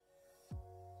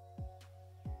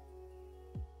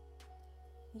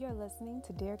You're listening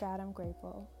to Dear God, I'm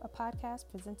Grateful, a podcast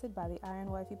presented by the Iron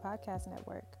Wifey Podcast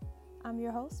Network. I'm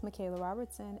your host, Michaela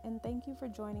Robertson, and thank you for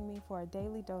joining me for a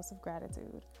daily dose of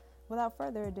gratitude. Without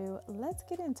further ado, let's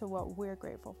get into what we're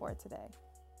grateful for today.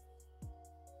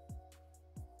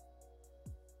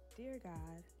 Dear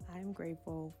God, I'm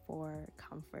grateful for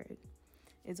comfort.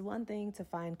 It's one thing to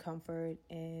find comfort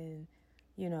in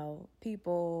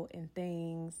people and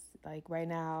things. Like right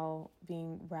now,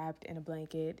 being wrapped in a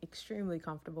blanket, extremely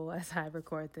comfortable as I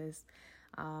record this.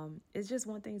 It's just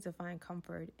one thing to find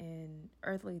comfort in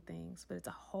earthly things, but it's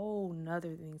a whole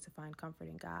nother thing to find comfort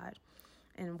in God.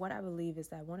 And what I believe is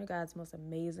that one of God's most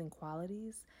amazing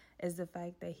qualities is the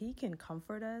fact that He can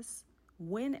comfort us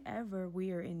whenever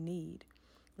we are in need.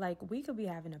 Like, we could be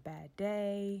having a bad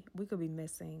day, we could be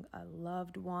missing a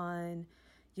loved one,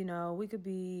 we could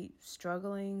be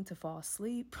struggling to fall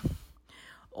asleep,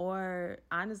 or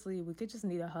honestly, we could just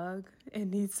need a hug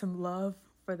and need some love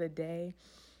for the day.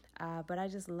 But I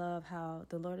just love how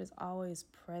the Lord is always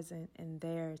present and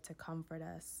there to comfort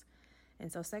us.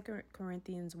 And so 2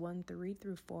 Corinthians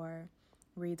 1:3-4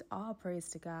 reads, "All praise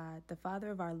to God, the Father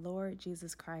of our Lord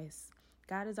Jesus Christ.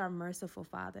 God is our merciful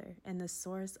Father and the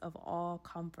source of all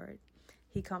comfort.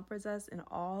 He comforts us in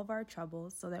all of our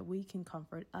troubles so that we can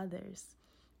comfort others.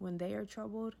 When they are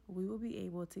troubled, we will be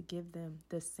able to give them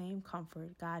the same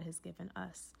comfort God has given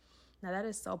us." Now that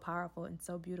is so powerful and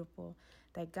so beautiful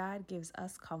that God gives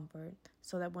us comfort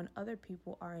so that when other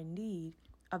people are in need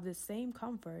of the same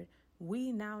comfort,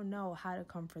 we now know how to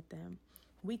comfort them.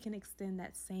 We can extend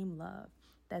that same love,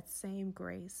 that same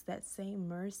grace, that same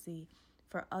mercy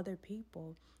for other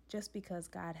people just because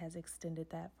God has extended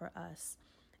that for us.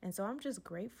 And so I'm just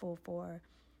grateful for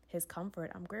His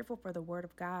comfort. I'm grateful for the Word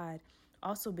of God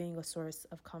also being a source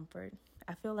of comfort.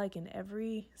 I feel like in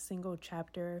every single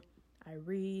chapter I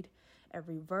read,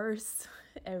 every verse,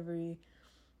 every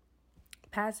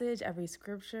passage, every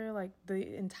scripture, like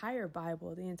the entire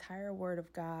Bible, the entire Word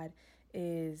of God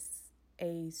is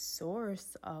a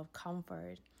source of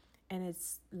comfort. And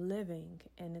it's living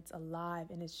and it's alive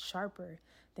and it's sharper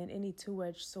than any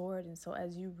two-edged sword. And so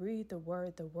as you read the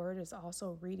word is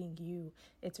also reading you.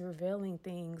 It's revealing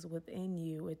things within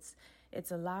you.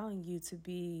 It's allowing you to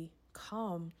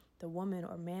become the woman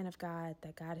or man of God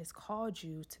that God has called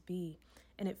you to be.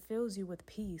 And it fills you with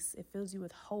peace. It fills you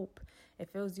with hope. It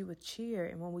fills you with cheer.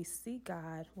 And when we seek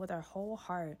God with our whole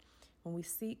heart, when we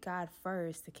seek God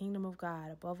first, the kingdom of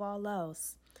God above all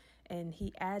else, and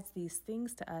He adds these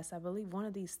things to us, I believe one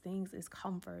of these things is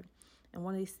comfort, and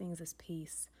one of these things is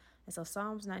peace. And so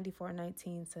Psalms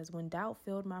 94:19 says, "When doubt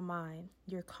filled my mind,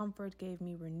 your comfort gave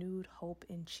me renewed hope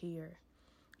and cheer."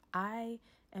 I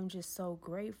am just so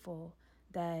grateful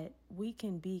that we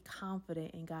can be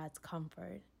confident in God's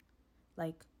comfort.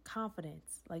 Like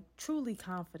confidence, like truly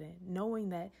confident, knowing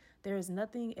that there is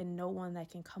nothing and no one that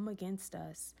can come against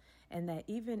us, and that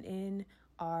even in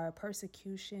our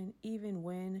persecution, even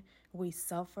when we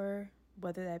suffer,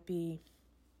 whether that be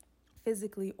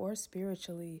physically or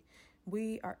spiritually,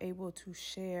 we are able to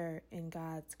share in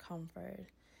God's comfort.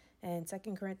 And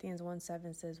 2 Corinthians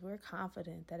 1:7 says, "We're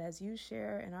confident that as you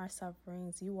share in our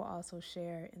sufferings, you will also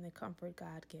share in the comfort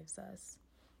God gives us."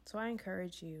 So I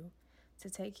encourage you to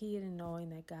take heed in knowing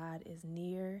that God is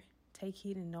near. Take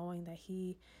heed in knowing that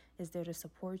He is there to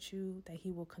support you, that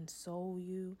He will console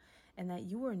you, and that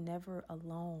you are never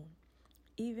alone.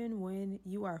 Even when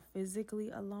you are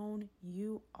physically alone,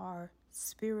 you are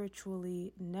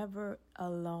spiritually never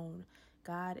alone.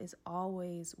 God is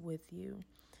always with you.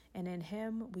 And in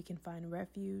Him, we can find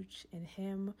refuge. In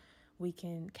Him, we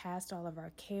can cast all of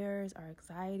our cares, our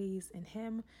anxieties. In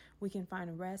Him, we can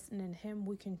find rest. And in Him,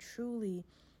 we can truly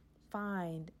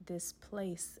find this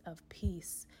place of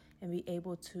peace and be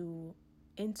able to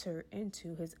enter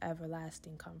into His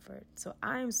everlasting comfort. So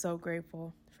I am so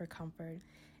grateful for comfort,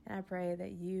 and I pray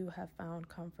that you have found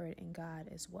comfort in God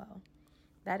as well.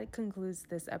 That concludes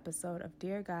this episode of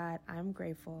Dear God, I'm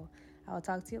Grateful. I will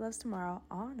talk to you loves tomorrow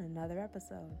on another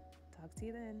episode. Talk to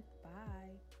you then.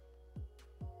 Bye.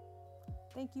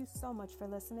 Thank you so much for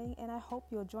listening, and I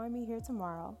hope you'll join me here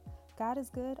tomorrow. God is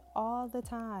good all the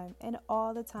time, and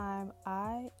all the time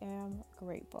I am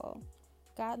grateful.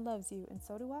 God loves you, and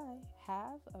so do I.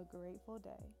 Have a grateful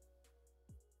day.